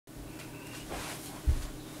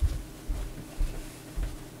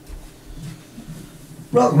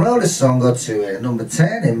Rock and roll, this song got to number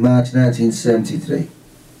 10 in March 1973.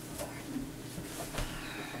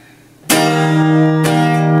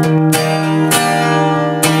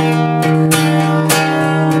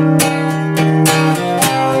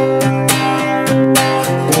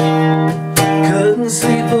 Couldn't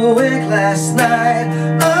sleep awake last night.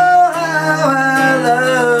 Oh, how I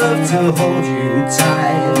love to hold you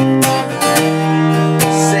tight.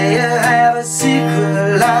 Say I have a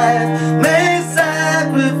secret life, may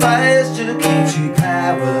sacrifice to keep you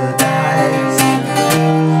paradise.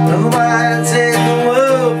 No mind take the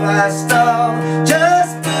world by storm,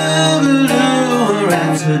 just boogaloo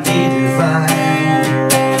around to define.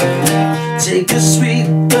 Take a sweet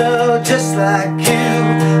girl just like you.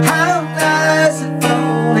 How nice if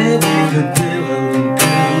only we could do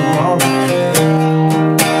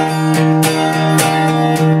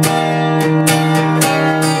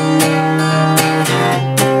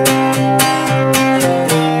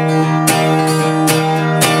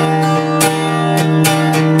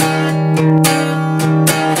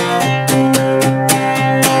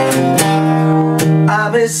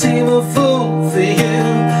seem a fool for you,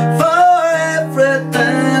 for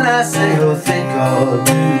everything I say or think or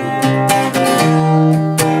do.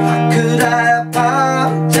 How could I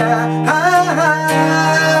apologize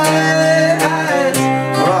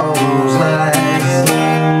for all those lies?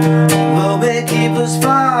 Well, may keep us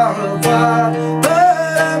far apart,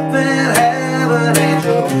 but up in heaven,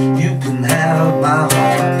 angel, you can have my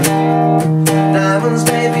heart. Diamonds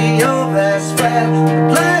may be your best friend,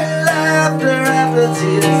 but after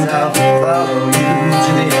tears, I'll follow you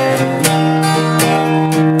to the end.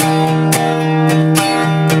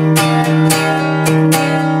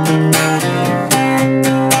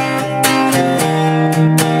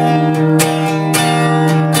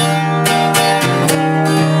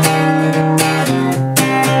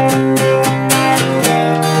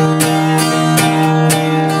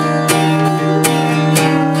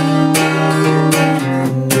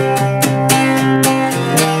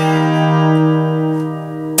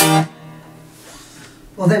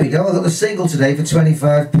 Well, there we go. I got the single today for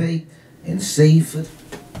 25p in Seaford.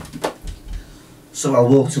 So I'll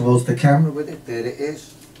walk towards the camera with it. There it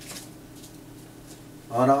is.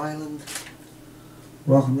 On Island.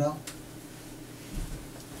 Rock and roll.